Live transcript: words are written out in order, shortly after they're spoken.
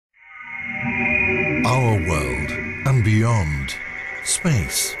our world and beyond.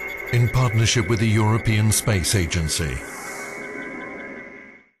 Space, in partnership with the European Space Agency.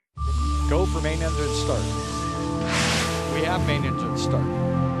 Go for main engine start. We have main engine start.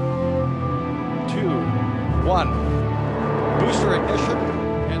 2, 1. Booster ignition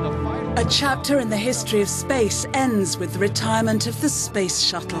and the final... A chapter in the history of space ends with the retirement of the Space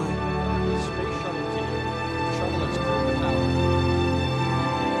Shuttle. Space Shuttle team. Shuttle has cleared the tower.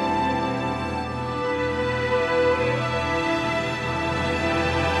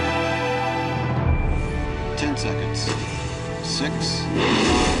 10 seconds. 6, 5,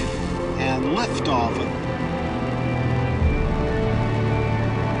 and liftoff.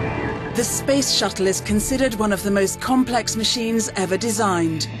 The Space Shuttle is considered one of the most complex machines ever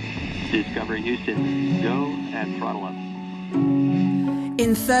designed. Discovery Houston, go and throttle up.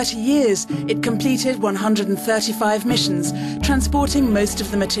 In 30 years, it completed 135 missions, transporting most of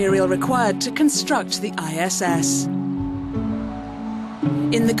the material required to construct the ISS.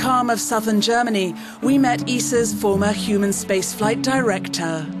 In the calm of southern Germany, we met ESA's former human spaceflight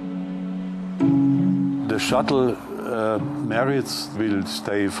director. The shuttle merits will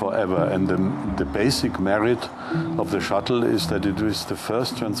stay forever, and the basic merit of the shuttle is that it was the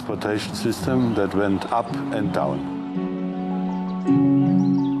first transportation system that went up and down.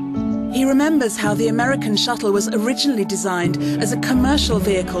 He remembers how the American Shuttle was originally designed as a commercial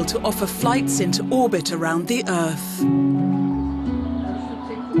vehicle to offer flights into orbit around the Earth.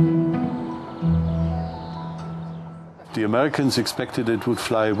 The Americans expected it would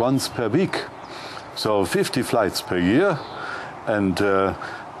fly once per week, so 50 flights per year, and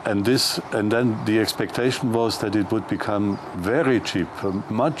then the expectation was that it would become very cheap,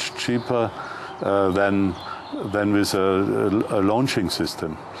 much cheaper than with a launching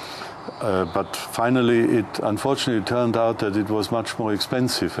system. But finally, it unfortunately turned out that it was much more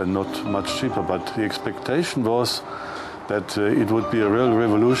expensive and not much cheaper. But the expectation was that it would be a real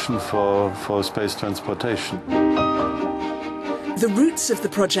revolution for space transportation. The roots of the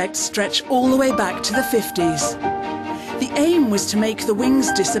project stretch all the way back to the 50s. The aim was to make the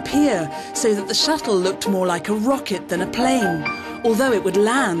wings disappear so that the shuttle looked more like a rocket than a plane, although it would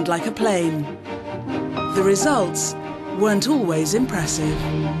land like a plane. The results weren't always impressive.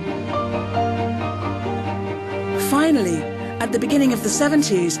 Finally, at the beginning of the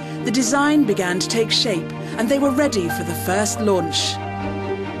 70s, the design began to take shape and they were ready for the first launch.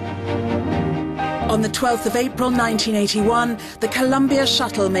 On the 12th of April 1981, the Columbia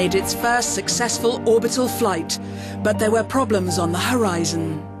shuttle made its first successful orbital flight, but there were problems on the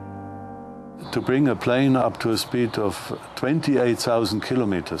horizon. To bring a plane up to a speed of 28,000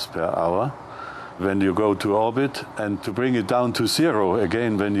 kilometers per hour when you go to orbit, and to bring it down to zero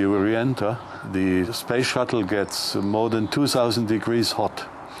again when you re-enter, the space shuttle gets more than 2,000 degrees hot.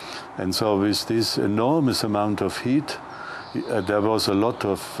 And so with this enormous amount of heat, there was a lot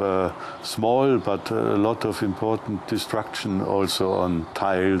of small but a lot of important destruction also on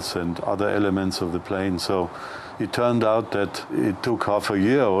tiles and other elements of the plane. So it turned out that it took half a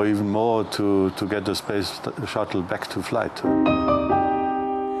year or even more to get the space shuttle back to flight.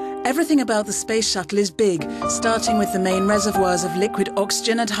 Everything about the Space Shuttle is big, starting with the main reservoirs of liquid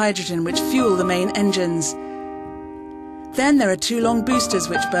oxygen and hydrogen which fuel the main engines. Then there are 2 long boosters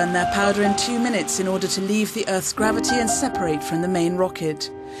which burn their powder in 2 minutes in order to leave the Earth's gravity and separate from the main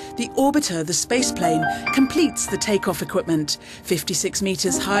rocket. The orbiter, the spaceplane, completes the takeoff equipment, 56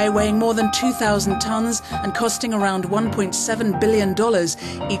 meters high, weighing more than 2,000 tons and costing around $1.7 billion.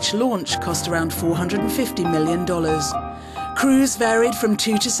 Each launch cost around $450 million. Crews varied from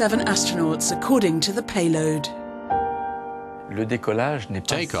 2 to 7 astronauts according to the payload.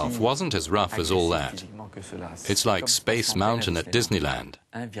 Takeoff wasn't as rough as all that. It's like Space Mountain at Disneyland.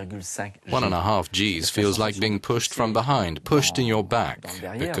 1.5 Gs feels like being pushed from behind, pushed in your back,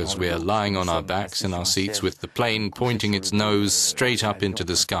 because we're lying on our backs in our seats with the plane pointing its nose straight up into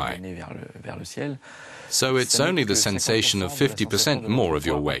the sky. So it's only the sensation of 50% more of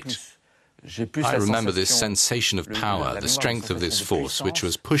your weight. I remember this sensation of power, the strength of this force, which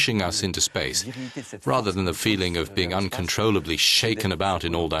was pushing us into space, rather than the feeling of being uncontrollably shaken about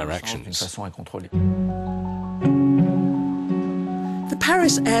in all directions. The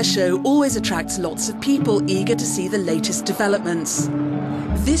Paris Air Show always attracts lots of people eager to see the latest developments.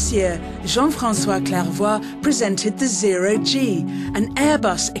 This year, Jean-François Clairvoy presented the Zero-G, an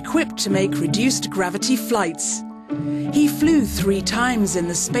Airbus equipped to make reduced gravity flights. He flew 3 times in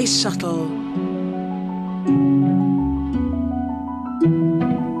the Space Shuttle.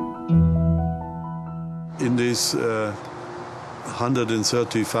 In these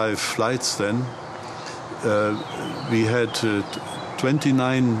 135 flights then, we had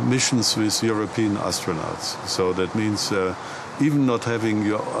 29 missions with European astronauts. So that means even not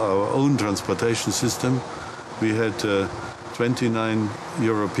having our own transportation system, we had 29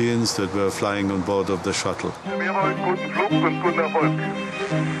 Europeans that were flying on board of the shuttle.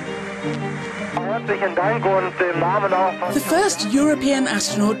 The first European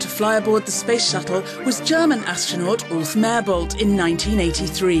astronaut to fly aboard the Space Shuttle was German astronaut Ulf Merbold in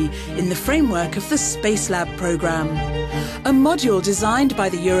 1983 in the framework of the Space Lab program. A module designed by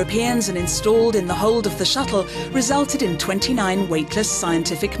the Europeans and installed in the hold of the shuttle resulted in 29 weightless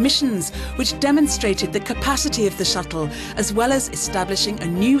scientific missions, which demonstrated the capacity of the shuttle, as well as establishing a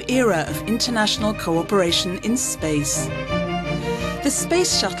new era of international cooperation in space. The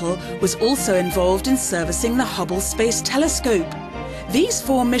Space Shuttle was also involved in servicing the Hubble Space Telescope. These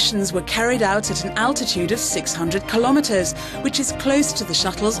 4 missions were carried out at an altitude of 600 kilometers, which is close to the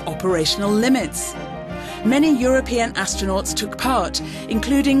shuttle's operational limits. Many European astronauts took part,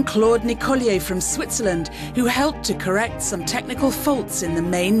 including Claude Nicollier from Switzerland, who helped to correct some technical faults in the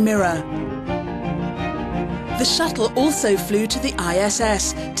main mirror. The shuttle also flew to the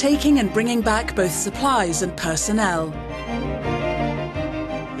ISS, taking and bringing back both supplies and personnel.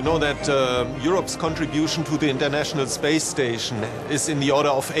 You know that Europe's contribution to the International Space Station is in the order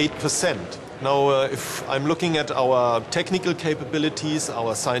of 8%. Now, if I'm looking at our technical capabilities,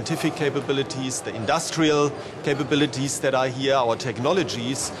 our scientific capabilities, the industrial capabilities that are here, our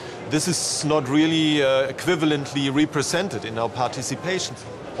technologies, this is not really equivalently represented in our participation.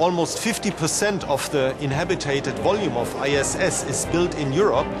 Almost 50% of the inhabited volume of ISS is built in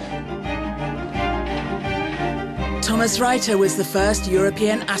Europe. Thomas Reiter was the first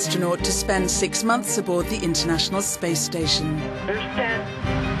European astronaut to spend 6 months aboard the International Space Station.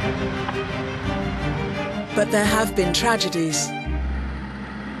 But there have been tragedies.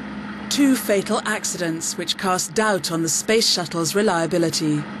 2 fatal accidents which cast doubt on the Space Shuttle's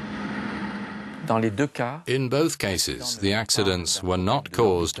reliability. In both cases, the accidents were not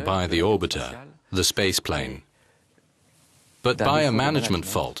caused by the orbiter, the spaceplane, but by a management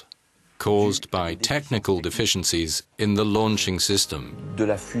fault caused by technical deficiencies in the launching system.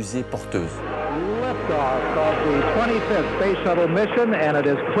 Liftoff of the 25th Space Shuttle mission, and it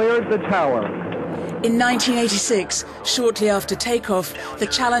has cleared the tower. In 1986, shortly after takeoff, the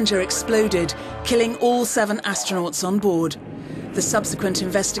Challenger exploded, killing all 7 astronauts on board. The subsequent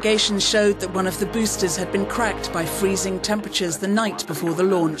investigation showed that one of the boosters had been cracked by freezing temperatures the night before the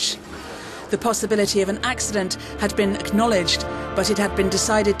launch. The possibility of an accident had been acknowledged, but it had been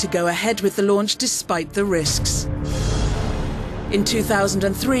decided to go ahead with the launch despite the risks. In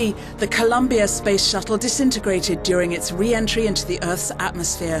 2003, the Columbia Space Shuttle disintegrated during its re-entry into the Earth's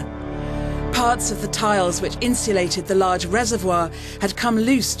atmosphere. Parts of the tiles which insulated the large reservoir had come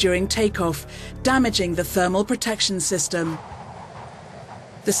loose during takeoff, damaging the thermal protection system.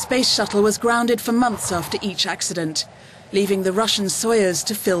 The Space Shuttle was grounded for months after each accident, leaving the Russian Soyuz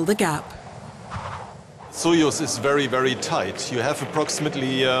to fill the gap. Soyuz is very, very tight. You have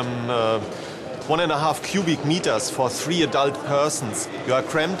approximately 1.5 cubic meters for 3 adult persons. You are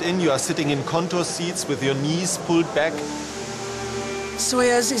cramped in, you are sitting in contour seats with your knees pulled back.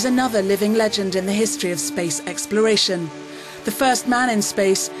 Soyuz is another living legend in the history of space exploration. The first man in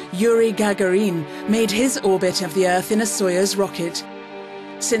space, Yuri Gagarin, made his orbit of the Earth in a Soyuz rocket.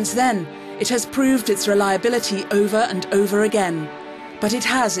 Since then, it has proved its reliability over and over again, but it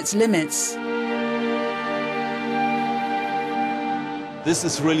has its limits. This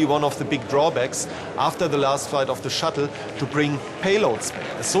is really one of the big drawbacks after the last flight of the shuttle to bring payloads back.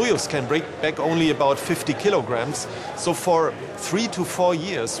 A Soyuz can bring back only about 50 kilograms. So for 3 to 4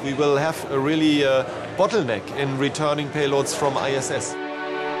 years, we will have a really bottleneck in returning payloads from ISS.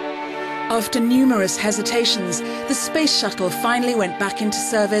 After numerous hesitations, the Space Shuttle finally went back into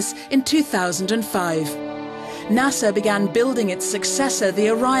service in 2005. NASA began building its successor,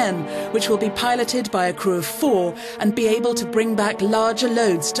 the Orion, which will be piloted by a crew of 4 and be able to bring back larger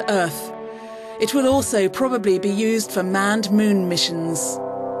loads to Earth. It will also probably be used for manned moon missions.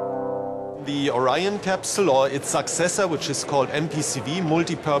 The Orion capsule, or its successor, which is called MPCV,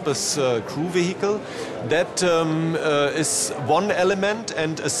 Multi-Purpose Crew Vehicle, that is one element,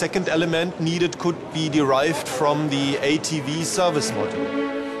 and a second element needed could be derived from the ATV service module.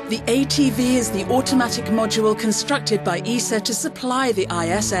 The ATV is the automatic module constructed by ESA to supply the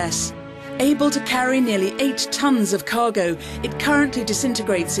ISS. Able to carry nearly 8 tons of cargo, it currently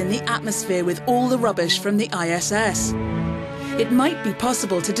disintegrates in the atmosphere with all the rubbish from the ISS. It might be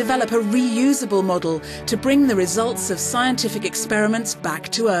possible to develop a reusable model to bring the results of scientific experiments back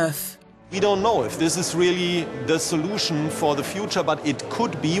to Earth. We don't know if this is really the solution for the future, but it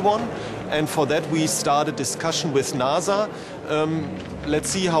could be one. and for that we started discussion with NASA. Let's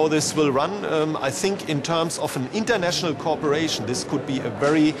see how this will run. I think in terms of an international cooperation, this could be a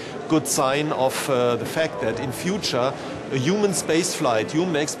very good sign of the fact that in future a human spaceflight,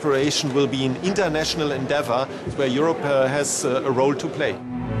 human exploration will be an international endeavor where Europe has a role to play.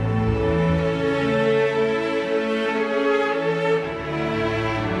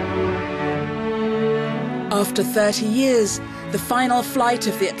 After 30 years, the final flight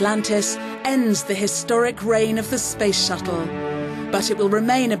of the Atlantis ends the historic reign of the Space Shuttle, but it will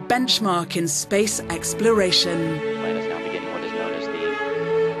remain a benchmark in space exploration. Atlantis now beginning what is known as the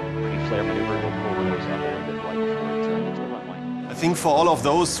pre-flare maneuver. We'll pull the nose up a little bit right before it hits the runway. I think for all of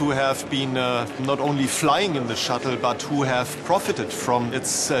those who have been not only flying in the shuttle, but who have profited from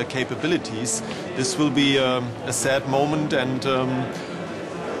its capabilities, this will be a sad moment, and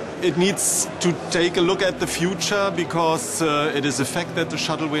it needs to take a look at the future, because it is a fact that the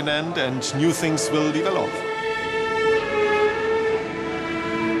shuttle will end and new things will develop.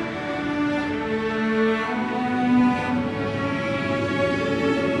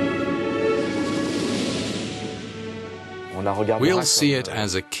 We'll see it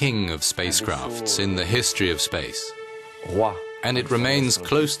as a king of spacecrafts in the history of space. And it remains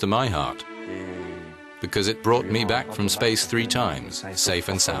close to my heart, because it brought me back from space 3 times, safe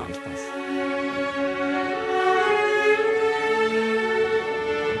and sound.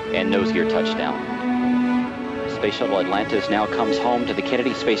 And nose gear touchdown. Space Shuttle Atlantis now comes home to the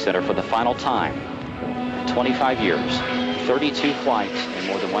Kennedy Space Center for the final time. 25 years, 32 flights, and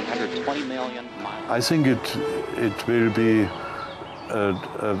more than 120 million miles. I think it will be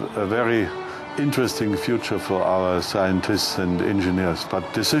a very interesting future for our scientists and engineers, but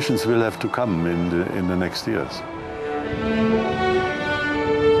decisions will have to come in the next years.